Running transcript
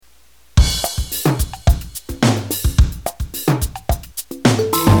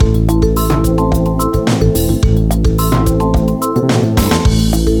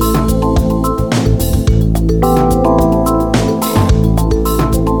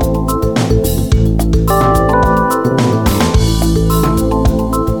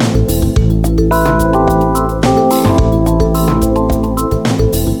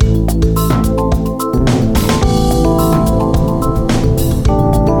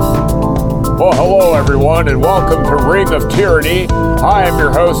everyone, and welcome to Ring of Tyranny. I am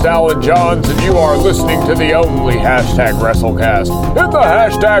your host, Alan Johns, and you are listening to the only hashtag WrestleCast. In the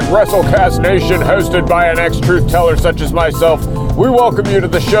hashtag WrestleCast Nation, hosted by an ex-truth teller such as myself, we welcome you to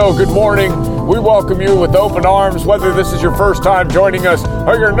the show. Good morning. We welcome you with open arms, whether this is your first time joining us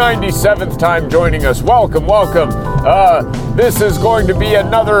or your 97th time joining us. Welcome, welcome. This is going to be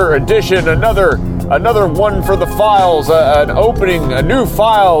another edition, another one for the files, an opening, a new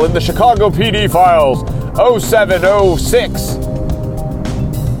file in the Chicago PD files, 0706.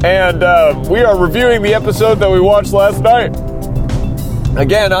 And we are reviewing the episode that we watched last night.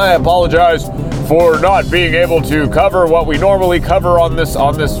 Again, I apologize for not being able to cover what we normally cover on this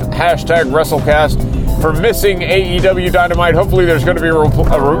hashtag WrestleCast, for missing AEW Dynamite. Hopefully there's going to be a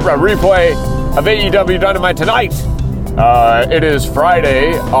replay of AEW Dynamite tonight. It is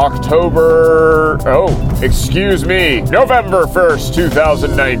Friday, November 1st,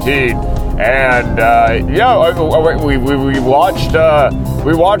 2019. And,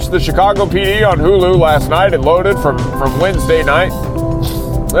 we watched the Chicago PD on Hulu last night. It loaded from Wednesday night.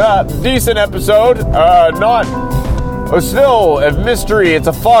 Decent episode. Still a mystery. It's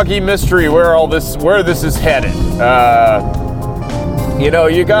a foggy mystery where this is headed.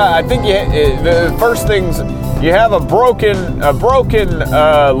 The first things, you have a broken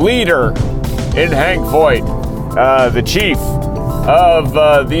leader in Hank Voigt, the chief of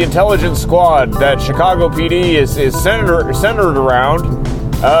the intelligence squad that Chicago PD is centered around.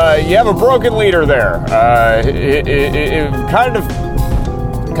 You have a broken leader there.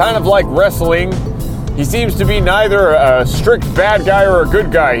 Kind of like wrestling. He seems to be neither a strict bad guy or a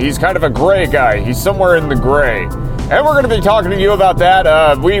good guy. He's kind of a gray guy. He's somewhere in the gray. And we're going to be talking to you about that.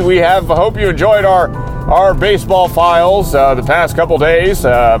 I hope you enjoyed our baseball files the past couple days.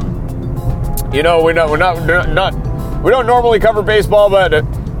 We don't normally cover baseball, but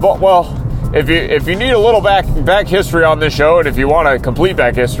if you need a little back history on this show, and if you want a complete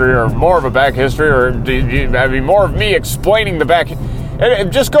back history or more of a back history, or more of me explaining the back,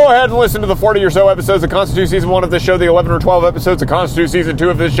 and just go ahead and listen to the 40 or so episodes that constitute season 1 of this show, the 11 or 12 episodes that constitute season 2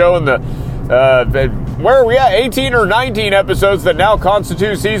 of this show, and where are we at? 18 or 19 episodes that now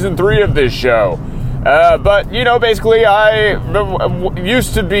constitute season 3 of this show. Basically, I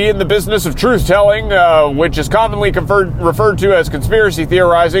used to be in the business of truth-telling, which is commonly referred to as conspiracy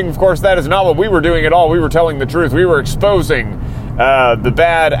theorizing. Of course, that is not what we were doing at all. We were telling the truth. We were exposing the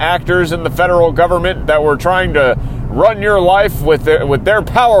bad actors in the federal government that were trying to run your life with their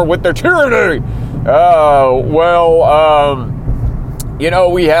power, with their tyranny.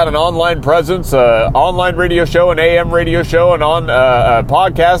 We had an online presence, online radio show, an AM radio show, and on a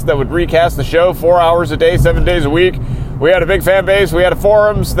podcast that would recast the show 4 hours a day, 7 days a week. We had a big fan base. We had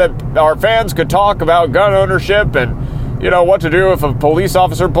forums that our fans could talk about gun ownership and, what to do if a police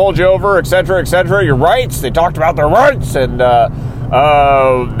officer pulled you over, etc., your rights. They talked about their rights, and that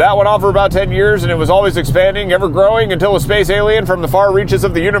went on for about 10 years, and it was always expanding, ever growing, until a space alien from the far reaches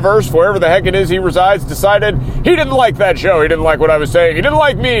of the universe, wherever the heck it is he resides, decided he didn't like that show. He didn't like what I was saying. He didn't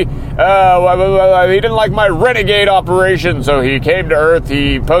like me. He didn't like my renegade operation, so he came to Earth.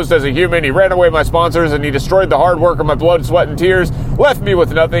 He posed as a human. He ran away my sponsors, and he destroyed the hard work of my blood, sweat, and tears, left me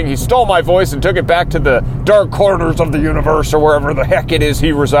with nothing. He stole my voice and took it back to the dark corners of the universe, or wherever the heck it is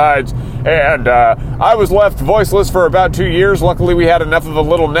he resides. And I was left voiceless for about 2 years. Luckily, we had enough of a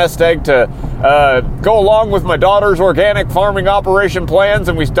little nest egg to go along with my daughter's organic farming operation plans,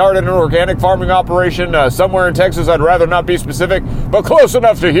 and we started an organic farming operation somewhere in Texas. I'd rather not be specific, but close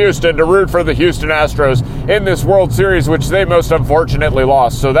enough to Houston to root for the Houston Astros in this World Series, which they most unfortunately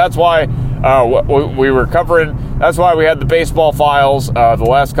lost. So that's why we were covering. That's why we had the baseball files the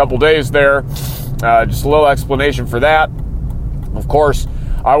last couple days there. Just a little explanation for that. Of course,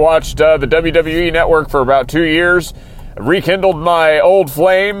 I watched the WWE Network for about 2 years. Rekindled my old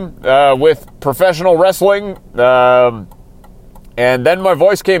flame with professional wrestling, and then my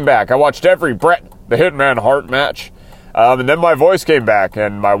voice came back. I watched every Bret the Hitman Hart match, and then my voice came back,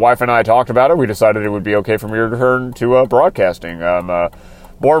 and my wife and I talked about it. We decided it would be okay for me to return to broadcasting. I'm a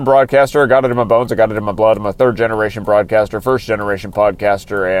born broadcaster. I got it in my bones. I got it in my blood. I'm a third-generation broadcaster, first-generation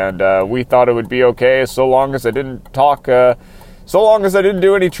podcaster, and we thought it would be okay so long as I didn't talk, so long as I didn't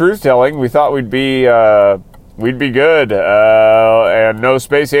do any truth-telling. We thought we'd be good, and no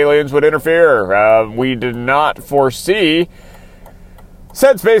space aliens would interfere. We did not foresee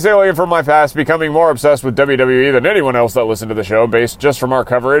said space alien from my past becoming more obsessed with WWE than anyone else that listened to the show, based just from our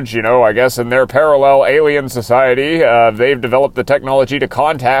coverage. I guess in their parallel alien society, they've developed the technology to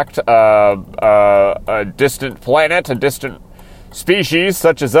contact a distant planet, a distant species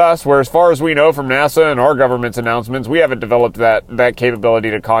such as us, where as far as we know from NASA and our government's announcements, we haven't developed that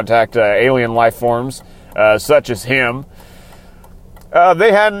capability to contact alien life forms such as him.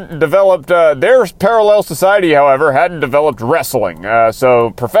 They hadn't developed, their parallel society, however, hadn't developed wrestling.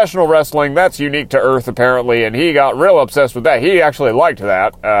 So professional wrestling, that's unique to Earth, apparently, and he got real obsessed with that. He actually liked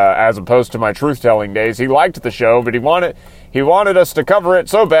that, as opposed to my truth-telling days. He liked the show, but he wanted us to cover it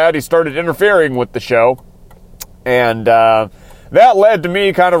so bad, he started interfering with the show. And that led to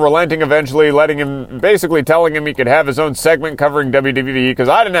me kind of relenting eventually, basically telling him he could have his own segment covering WWE, because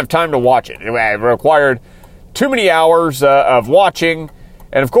I didn't have time to watch it. It required too many hours of watching.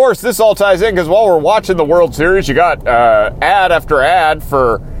 And of course, this all ties in because while we're watching the World Series, you got ad after ad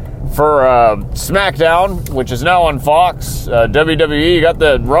for SmackDown, which is now on Fox. WWE, you got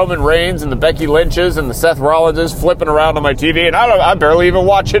the Roman Reigns and the Becky Lynches and the Seth Rollinses flipping around on my TV, and I barely even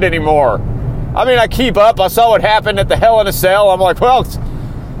watch it anymore. I mean, I keep up. I saw what happened at the Hell in a Cell. I'm like, well,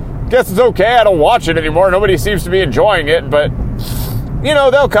 guess it's okay. I don't watch it anymore. Nobody seems to be enjoying it, but you know,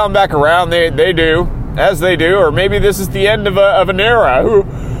 they'll come back around. They do. As they do, or maybe this is the end of an era.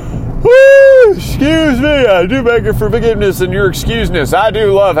 Excuse me, I do beg for forgiveness and your excuseness. I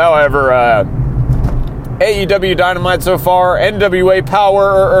do love, however, AEW Dynamite so far, NWA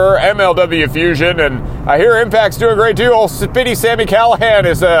Power, MLW Fusion, and I hear Impact's doing great too. Old Spitty Sammy Callahan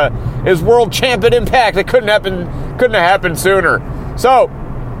is world champ at Impact. It couldn't have happened sooner. So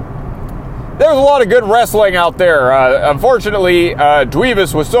there's a lot of good wrestling out there. Unfortunately,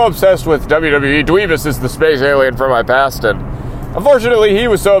 Dweebus was so obsessed with WWE. Dweebus is the space alien from my past, and unfortunately, he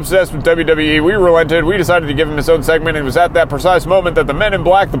was so obsessed with WWE, we relented. We decided to give him his own segment, and it was at that precise moment that the men in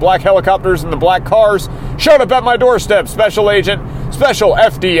black, the black helicopters, and the black cars showed up at my doorstep. Special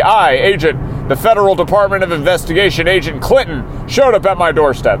FDI agent, the Federal Department of Investigation agent Clinton showed up at my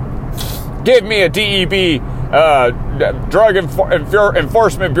doorstep. Gave me a DEB, Drug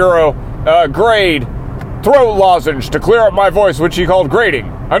Enforcement Bureau, grade throat lozenge to clear up my voice, which he called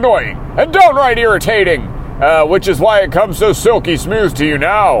grating, annoying, and downright irritating, which is why it comes so silky smooth to you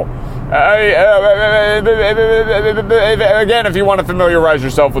now. Again, if you want to familiarize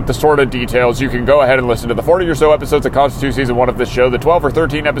yourself with the sort of details, you can go ahead and listen to the 40 or so episodes that constitute Season 1 of this show, the 12 or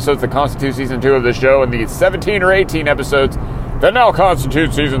 13 episodes that constitute Season 2 of this show, and the 17 or 18 episodes that now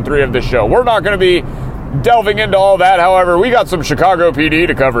constitute Season 3 of this show. We're not going to be delving into all that, however, we got some Chicago PD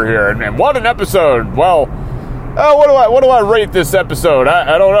to cover here, and what an episode. Well, what do I rate this episode?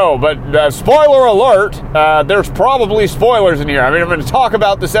 I don't know, but spoiler alert, there's probably spoilers in here. I mean, I'm going to talk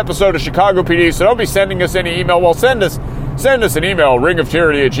about this episode of Chicago PD, so don't be sending us any email. Well, send us an email,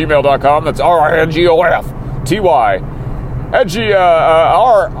 ringoftyranny@gmail.com. That's RINGOFTY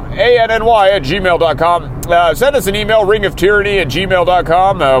RANNY@gmail.com. Send us an email,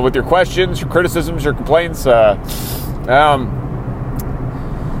 ringoftyranny@gmail.com, with your questions, your criticisms, your complaints.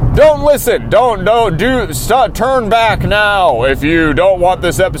 Don't listen. Turn back now if you don't want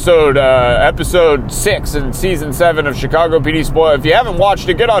this episode, episode 6 in season 7 of Chicago PD spoil. If you haven't watched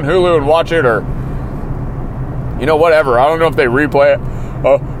it, get on Hulu and watch it, or whatever. I don't know if they replay it.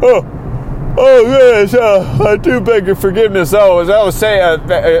 Oh yes, I do beg your forgiveness. Oh, as I was saying,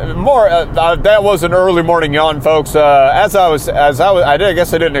 that was an early morning yawn, folks. I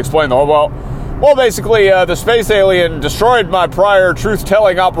guess I didn't explain the whole well. Basically, the space alien destroyed my prior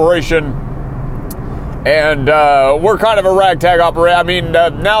truth-telling operation, and we're kind of a ragtag operation. I mean,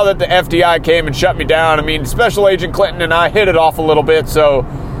 now that the FDI came and shut me down, I mean, Special Agent Clinton and I hit it off a little bit, so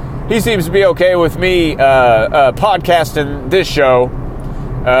he seems to be okay with me podcasting this show.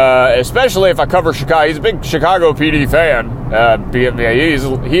 Especially if I cover Chicago. He's a big Chicago PD fan.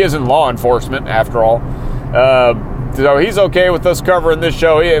 He is in law enforcement, after all. So he's okay with us covering this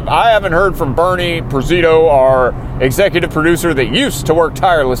show. I haven't heard from Bernie Prezito, our executive producer that used to work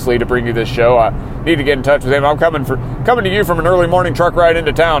tirelessly to bring you this show. I need to get in touch with him. I'm coming to you from an early morning truck ride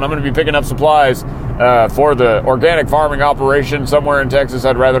into town. I'm going to be picking up supplies for the organic farming operation somewhere in Texas.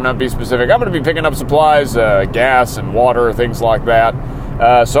 I'd rather not be specific. I'm going to be picking up supplies, gas and water, things like that.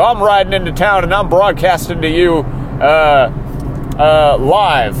 So I'm riding into town, and I'm broadcasting to you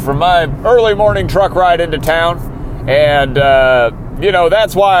live from my early morning truck ride into town. And,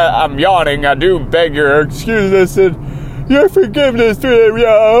 that's why I'm yawning. I do beg your excuses and your forgiveness.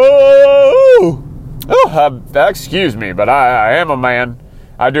 Excuse me, but I am a man.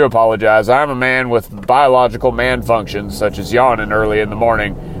 I do apologize. I am a man with biological man functions, such as yawning early in the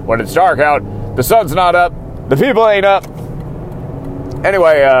morning when it's dark out, the sun's not up, the people ain't up.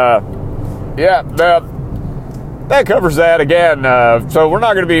 Anyway, that covers that again. So we're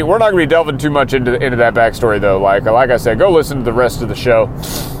not gonna be delving too much into that backstory though. Like I said, go listen to the rest of the show.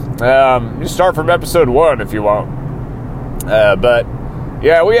 You start from episode 1 if you want. But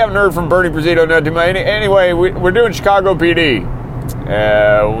yeah, we haven't heard from Bernie Prezito, not too much. Anyway, we're doing Chicago PD.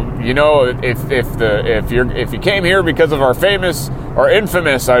 You know, if you came here because of our famous or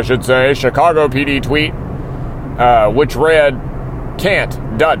infamous, I should say, Chicago PD tweet, which read, "Can't ...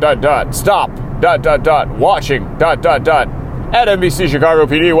 stop ... watching ... at NBC Chicago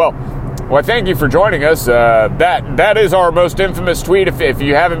PD." Well, thank you for joining us. That is our most infamous tweet. If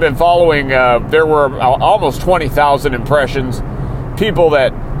you haven't been following, there were almost 20,000 impressions. People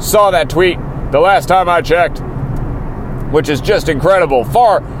that saw that tweet the last time I checked, which is just incredible.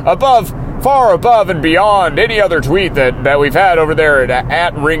 Far above and beyond any other tweet that we've had over there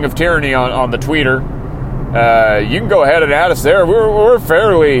at Ring of Tyranny on the Tweeter. You can go ahead and add us there. We're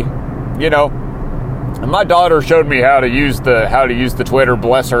fairly, you know. My daughter showed me how to use the Twitter.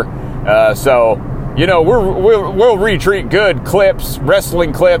 Bless her. So, you know, we'll retweet good clips,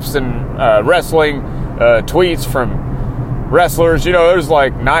 wrestling clips, and wrestling tweets from wrestlers. You know, there's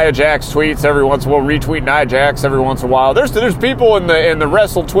like Nia Jax tweets every once in a while. We'll retweet Nia Jax every once in a while. There's people in the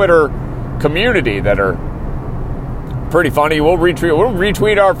Wrestle Twitter community that are pretty funny. We'll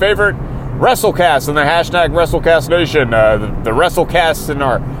retweet our favorite WrestleCast in the hashtag WrestleCastNation. The WrestleCasts in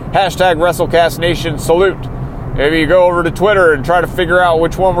our hashtag WrestleCastNation salute. Maybe you go over to Twitter and try to figure out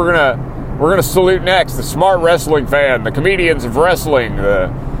which one we're gonna salute next. The Smart Wrestling Fan, the Comedians of Wrestling,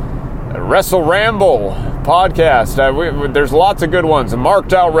 the Wrestle Ramble podcast. There's lots of good ones. The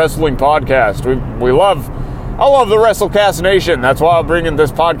Marked Out Wrestling podcast. I love the WrestleCast Nation. That's why I'm bringing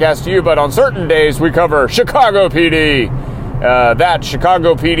this podcast to you. But on certain days, we cover Chicago PD. That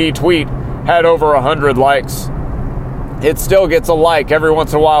Chicago PD tweet had over 100 likes. It still gets a like every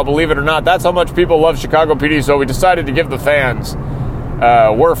once in a while, believe it or not. That's how much people love Chicago PD. So we decided to give the fans,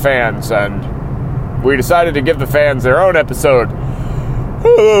 we're fans, and we decided to give the fans their own episode.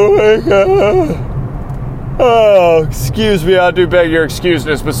 Oh my God. Oh, excuse me, I do beg your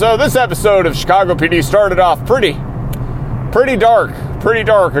excuseness. But so this episode of Chicago PD started off pretty dark.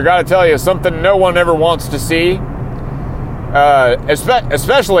 I gotta tell you, something no one ever wants to see.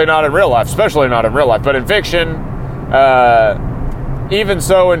 Especially not in real life, but in fiction. Even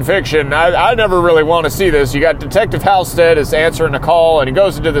so in fiction, I never really want to see this. You got Detective Halstead is answering a call, and he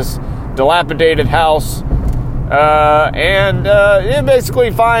goes into this dilapidated house, and he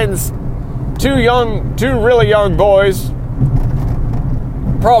basically finds two really young boys,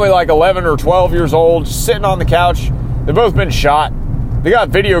 probably like 11 or 12 years old, sitting on the couch. They've both been shot. They got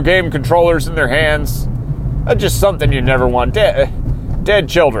video game controllers in their hands. That's just something you never want. Dead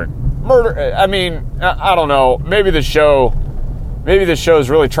children. Murder. I mean, I don't know. Maybe the show is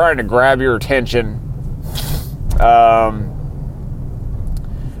really trying to grab your attention.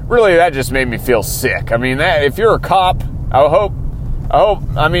 Really, that just made me feel sick. I mean, if you're a cop, I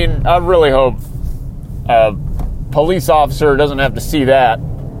really hope a police officer doesn't have to see that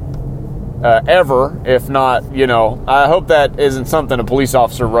ever. If not, you know, I hope that isn't something a police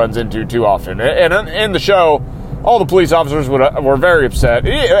officer runs into too often. And in the show, all the police officers were very upset.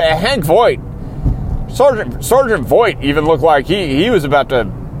 Hank Voight, Sergeant Voight, even looked like he was about to.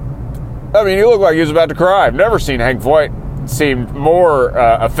 I mean, he looked like he was about to cry. I've never seen Hank Voight seem more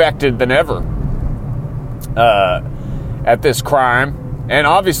affected than ever at this crime. And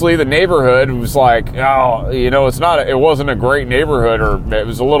obviously, the neighborhood was like, oh, you know, it wasn't a great neighborhood, or it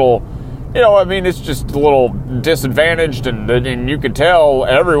was a little. You know, I mean, it's just a little disadvantaged, and you could tell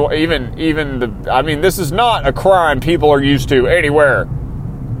everyone, this is not a crime people are used to anywhere.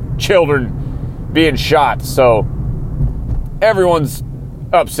 Children being shot, so everyone's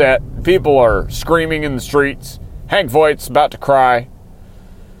upset. People are screaming in the streets. Hank Voight's about to cry.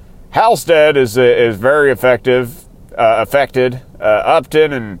 Halstead is very affected.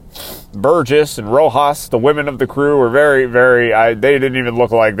 Upton and Burgess and Rojas, the women of the crew, were very, very. They didn't even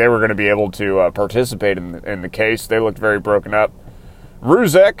look like they were going to be able to participate in the case. They looked very broken up.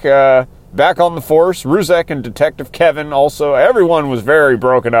 Ruzek back on the force. Ruzek and Detective Kevin also. Everyone was very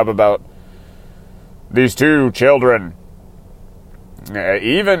broken up about these two children. I'm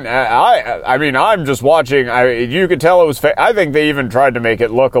just watching. You could tell it was fake. I think they even tried to make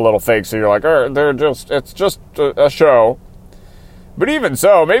it look a little fake. So you're like, it's just a show. But even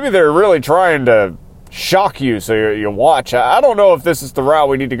so, maybe they're really trying to shock you so you watch. I don't know if this is the route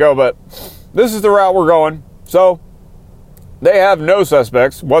we need to go, but this is the route we're going. So they have no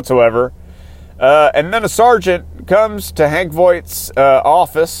suspects whatsoever. And then a sergeant comes to Hank Voight's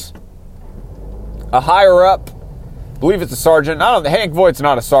office. A higher up. I believe it's a sergeant. Hank Voight's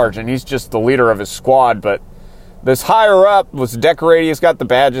not a sergeant. He's just the leader of his squad. But this higher up was decorated. He's got the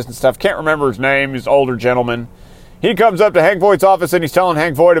badges and stuff. Can't remember his name. He's an older gentleman. He comes up to Hank Voigt's office and he's telling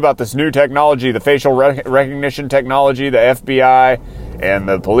Hank Voigt about this new technology, the facial recognition technology, the FBI and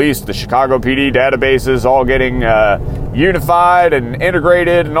the police, the Chicago PD databases all getting unified and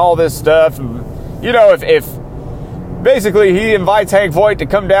integrated and all this stuff. You know, if basically he invites Hank Voigt to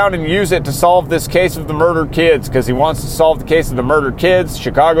come down and use it to solve this case of the murdered kids because he wants to solve the case of the murdered kids.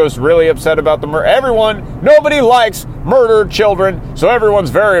 Chicago's really upset about the murder. Nobody likes murdered children, so everyone's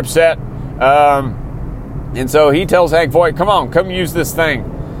very upset. And so he tells Hank Voigt, come use this thing.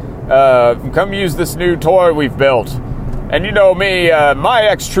 Come use this new toy we've built. And you know me, my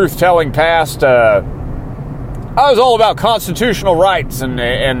ex-truth-telling past, I was all about constitutional rights,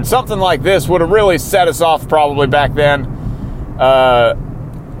 and something like this would have really set us off probably back then. I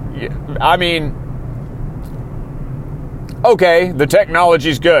mean, okay, the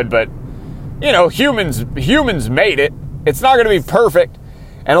technology's good, but, you know, humans made it. It's not going to be perfect.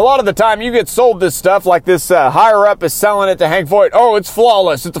 And a lot of the time you get sold this stuff like this higher up is selling it to Hank Voigt. Oh, it's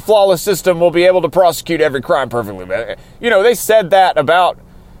flawless. It's a flawless system. We'll be able to prosecute every crime perfectly. You know, they said that about,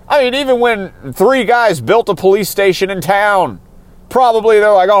 I mean, even when 3 guys built a police station in town, probably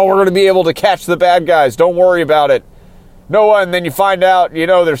they're like, oh, we're going to be able to catch the bad guys. Don't worry about it. No, and then you find out, you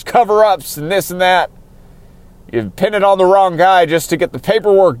know, there's cover-ups and this and that. You pin it on the wrong guy just to get the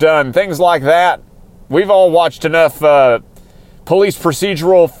paperwork done. Things like that. We've all watched enough police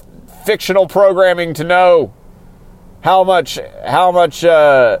procedural fictional programming to know how much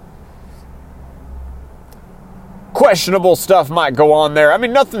questionable stuff might go on there. I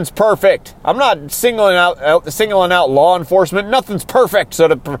mean, nothing's perfect. I'm not singling out law enforcement. Nothing's perfect. So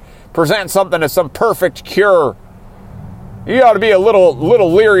to present something as some perfect cure, you ought to be a little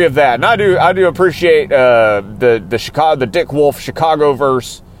leery of that. And I do appreciate the Dick Wolf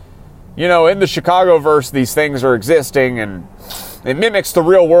Chicago-verse. You know, in the Chicago-verse, these things are existing, and it mimics the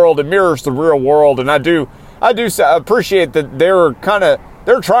real world. It mirrors the real world, and I do appreciate that they're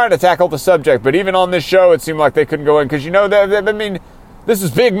trying to tackle the subject. But even on this show, it seemed like they couldn't go in because, you know, I mean, this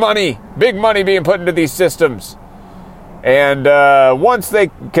is big money being put into these systems. And once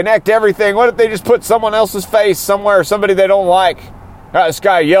they connect everything, what if they just put someone else's face somewhere, somebody they don't like? This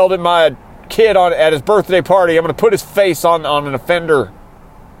guy yelled at my kid at his birthday party. I'm going to put his face on an offender.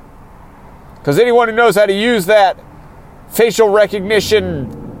 Because anyone who knows how to use that facial recognition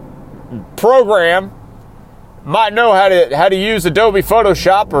program might know how to use Adobe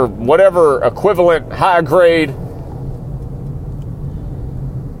Photoshop or whatever equivalent high-grade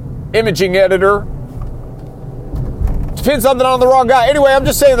imaging editor. Pin something on the wrong guy. Anyway, I'm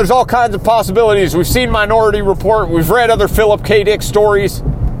just saying there's all kinds of possibilities. We've seen Minority Report. We've read other Philip K. Dick stories.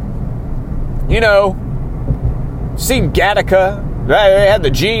 You know, seen Gattaca. They had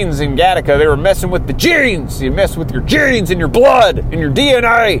the genes in Gattaca. They were messing with the genes. You mess with your genes in your blood, in your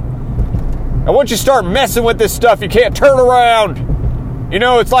DNA. And once you start messing with this stuff, you can't turn around. You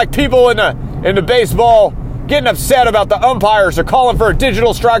know, it's like people in the baseball getting upset about the umpires are calling for a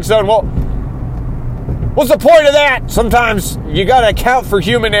digital strike zone. Well, what's the point of that? Sometimes you got to account for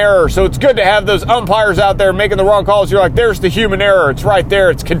human error. So it's good to have those umpires out there making the wrong calls. You're like, there's the human error. It's right there.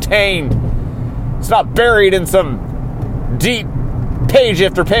 It's contained. It's not buried in some deep page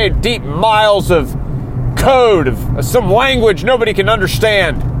after page, deep miles of code of some language nobody can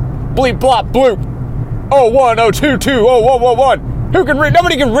understand. Bleep, blop, bloop. 01, 022, 0111. Who can read?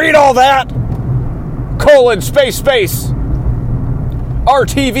 Nobody can read all that. Colon, space.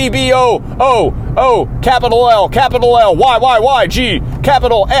 RTVBO, O, capital L, Y, G,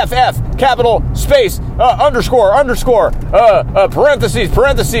 capital F, capital space, underscore, parentheses,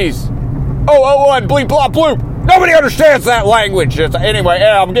 001, bleep, blop, bloop. Nobody understands that language. Anyway,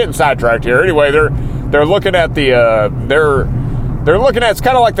 I'm getting sidetracked here. Anyway, they're looking at they're looking at, it's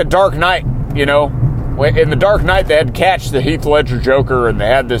kind of like the Dark Knight, you know. In the Dark Knight, they had to catch the Heath Ledger Joker, and they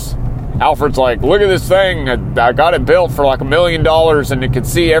had this. Alfred's like, look at this thing. I got it built for like $1 million, and it can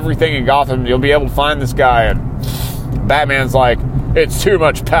see everything in Gotham. You'll be able to find this guy. And Batman's like, it's too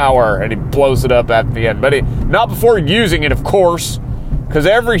much power, and he blows it up at the end. But not before using it, of course. Because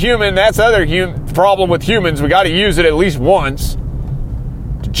every human, that's the other problem with humans, we got to use it at least once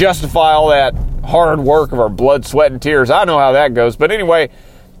to justify all that hard work of our blood, sweat, and tears. I know how that goes. But anyway,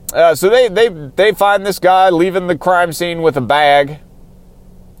 so they find this guy leaving the crime scene with a bag.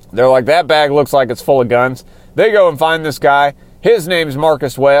 They're like, that bag looks like it's full of guns. They go and find this guy. His name's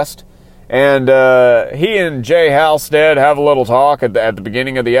Marcus West. And he and Jay Halstead have a little talk at the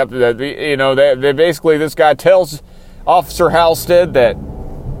beginning of the episode. You know, they basically, this guy tells Officer Halstead that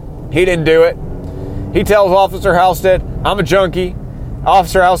he didn't do it. He tells Officer Halstead, I'm a junkie.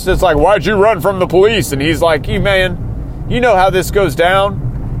 Officer Halstead's like, why'd you run from the police? And he's like, you man, you know how this goes down.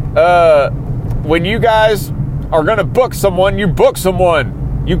 When you guys are going to book someone, you book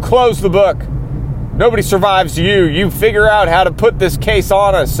someone. You close the book. Nobody survives you. You figure out how to put this case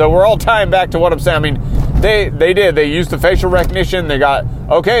on us. So we're all tying back to what I'm saying. I mean, they did. They used the facial recognition. They got,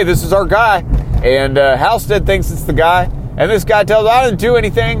 okay, this is our guy. And Halstead thinks it's the guy. And this guy tells, I didn't do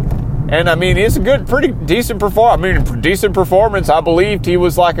anything. And, I mean, it's a good, pretty decent performance. I mean, decent performance. I believed he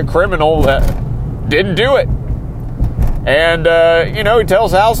was like a criminal that didn't do it. And, he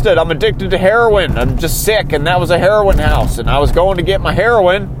tells Halstead, I'm addicted to heroin. I'm just sick. And that was a heroin house. And I was going to get my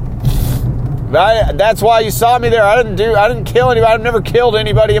heroin. That's why you saw me there. I didn't kill anybody. I've never killed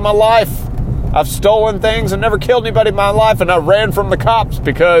anybody in my life. I've stolen things and never killed anybody in my life. And I ran from the cops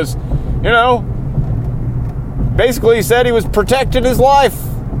because, basically he said he was protecting his life.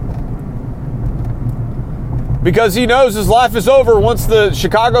 Because he knows his life is over once the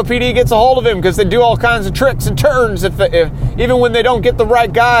Chicago PD gets a hold of him, because they do all kinds of tricks and turns. If even when they don't get the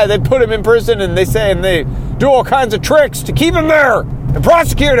right guy, they put him in prison, and they do all kinds of tricks to keep him there and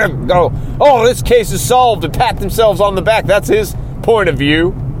prosecute him. Go, oh, this case is solved, and pat themselves on the back. That's his point of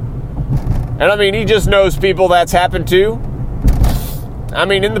view. And I mean, he just knows people that's happened to. I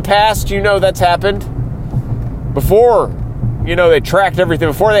mean, in the past, that's happened. Before, they tracked everything.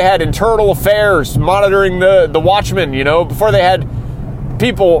 Before they had internal affairs monitoring the Watchmen, before they had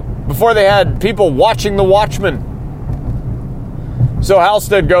people watching the Watchmen. So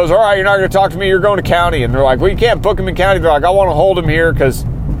Halstead goes, all right, you're not going to talk to me, you're going to county. And they're like, well, you can't book him in county. They're like, I want to hold him here because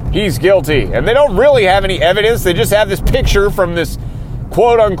he's guilty. And they don't really have any evidence. They just have this picture from this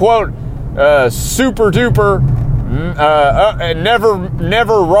quote-unquote super-duper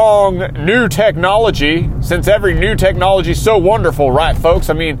never wrong new technology, since every new technology is so wonderful, right, folks?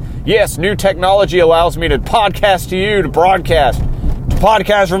 I mean, yes, new technology allows me to podcast to you, to podcast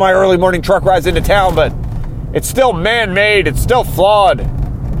for my early morning truck rides into town, but it's still man-made. It's still flawed.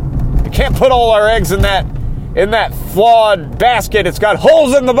 You can't put all our eggs in that flawed basket. It's got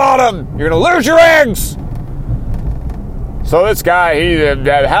holes in the bottom. You're going to lose your eggs. So this guy,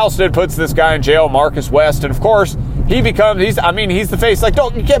 Halstead puts this guy in jail, Marcus West, and of course, he's the face. Like,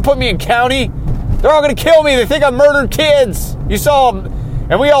 you can't put me in county. They're all going to kill me. They think I murdered kids. You saw him.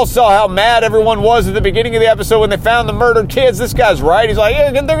 And we all saw how mad everyone was at the beginning of the episode when they found the murdered kids. This guy's right. He's like, yeah,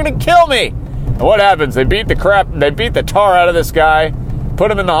 they're going to kill me. And what happens? They beat the tar out of this guy,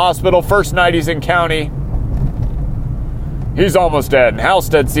 put him in the hospital. First night he's in county. He's almost dead. And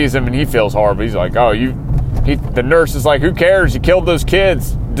Halstead sees him and he feels horrible. He's like, the nurse is like, who cares? You killed those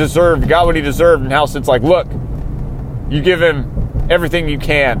kids. Got what he deserved. And Halstead's like, look, you give him everything you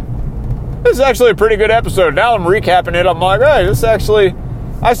can. This is actually a pretty good episode. Now I'm recapping it. I'm like, hey,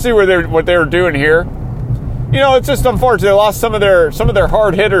 I see what they were doing here. It's just unfortunate. They lost some of their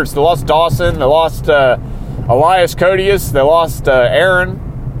hard hitters. They lost Dawson. They lost Elias Codius. They lost Aaron.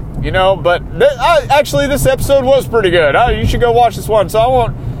 But actually this episode was pretty good. You should go watch this one. So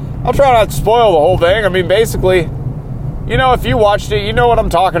I'll try not to spoil the whole thing. I mean, basically, if you watched it, you know what I'm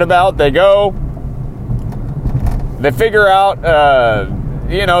talking about. They figure out,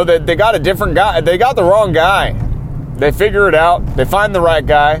 that they got a different guy. They got the wrong guy. They figure it out. They find the right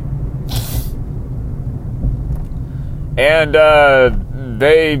guy. And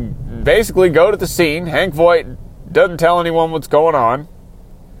they basically go to the scene. Hank Voight doesn't tell anyone what's going on.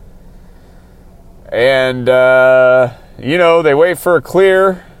 And, they wait for a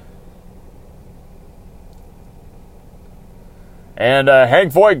clear. And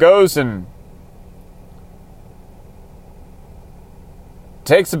Hank Voight goes and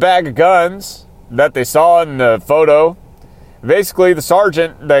takes a bag of guns that they saw in the photo. Basically, the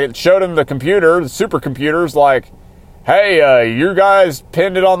sergeant, they showed him the computer, the supercomputer's like, hey, you guys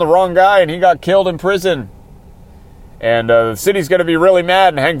pinned it on the wrong guy and he got killed in prison. And the city's going to be really mad.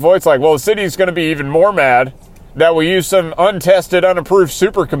 And Hank Voight's like, well, the city's going to be even more mad that we used some untested, unapproved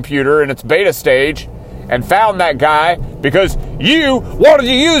supercomputer in its beta stage and found that guy because you wanted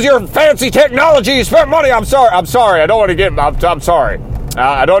to use your fancy technology. You spent money. I'm sorry. I don't want to get, I'm sorry.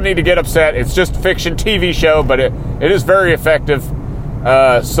 I don't need to get upset. It's just a fiction TV show, but it is very effective.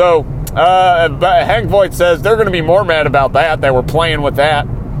 But Hank Voight says they're going to be more mad about that. They were playing with that.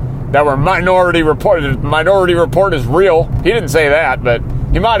 That were Minority Report is real. He didn't say that, but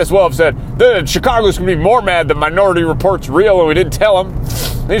he might as well have said Chicago's going to be more mad that Minority Report's real and we didn't tell him.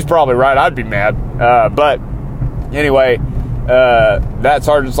 He's probably right. I'd be mad. But anyway, that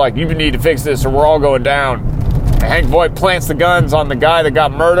sergeant's like, you need to fix this or we're all going down. And Hank Voight plants the guns on the guy that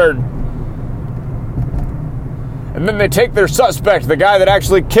got murdered. And then they take their suspect, the guy that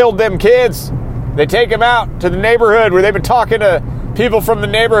actually killed them kids. They take him out to the neighborhood where they've been talking to people from the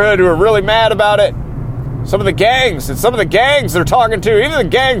neighborhood who are really mad about it. some of the gangs they're talking to. Even the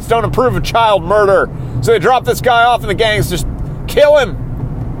gangs don't approve of child murder. So they drop this guy off and the gangs just kill him.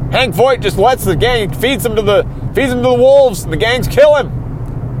 Hank Voight just lets the gang, feeds him to the wolves, and the gangs kill him.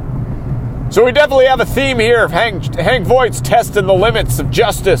 So we definitely have a theme here of Hank Voight's testing the limits of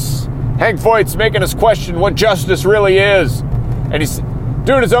justice. Hank Voight's making us question what justice really is. And he's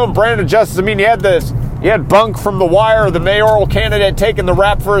doing his own brand of justice. I mean, he had Bunk from The Wire, the mayoral candidate, taking the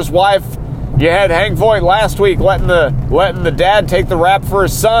rap for his wife. You had Hank Voight last week letting the dad take the rap for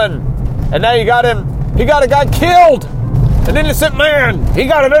his son. And now he got a guy killed. An innocent man. He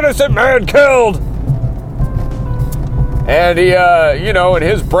got an innocent man killed. And he, in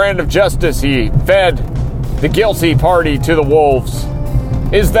his brand of justice, he fed the guilty party to the wolves.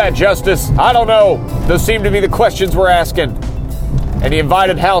 Is that justice? I don't know. Those seem to be the questions we're asking. And he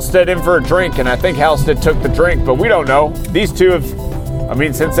invited Halstead in for a drink, and I think Halstead took the drink, but we don't know. These two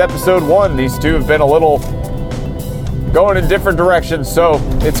since episode 1, these two have been a little going in different directions, so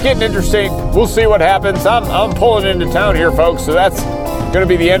it's getting interesting. We'll see what happens. I'm pulling into town here, folks, so that's going to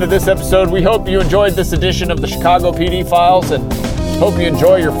be the end of this episode. We hope you enjoyed this edition of the Chicago PD Files, and hope you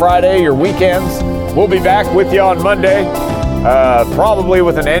enjoy your Friday, your weekends. We'll be back with you on Monday, probably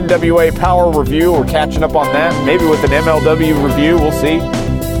with an NWA Power review. We're catching up on that. Maybe with an MLW review. We'll see.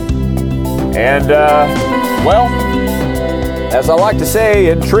 And, as I like to say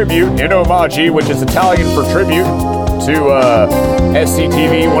in tribute, in homage, which is Italian for tribute, to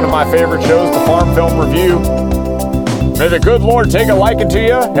SCTV, one of my favorite shows, the Farm Film Review. May the good Lord take a liking to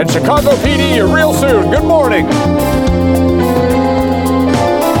you, and Chicago PD you real soon. Good morning.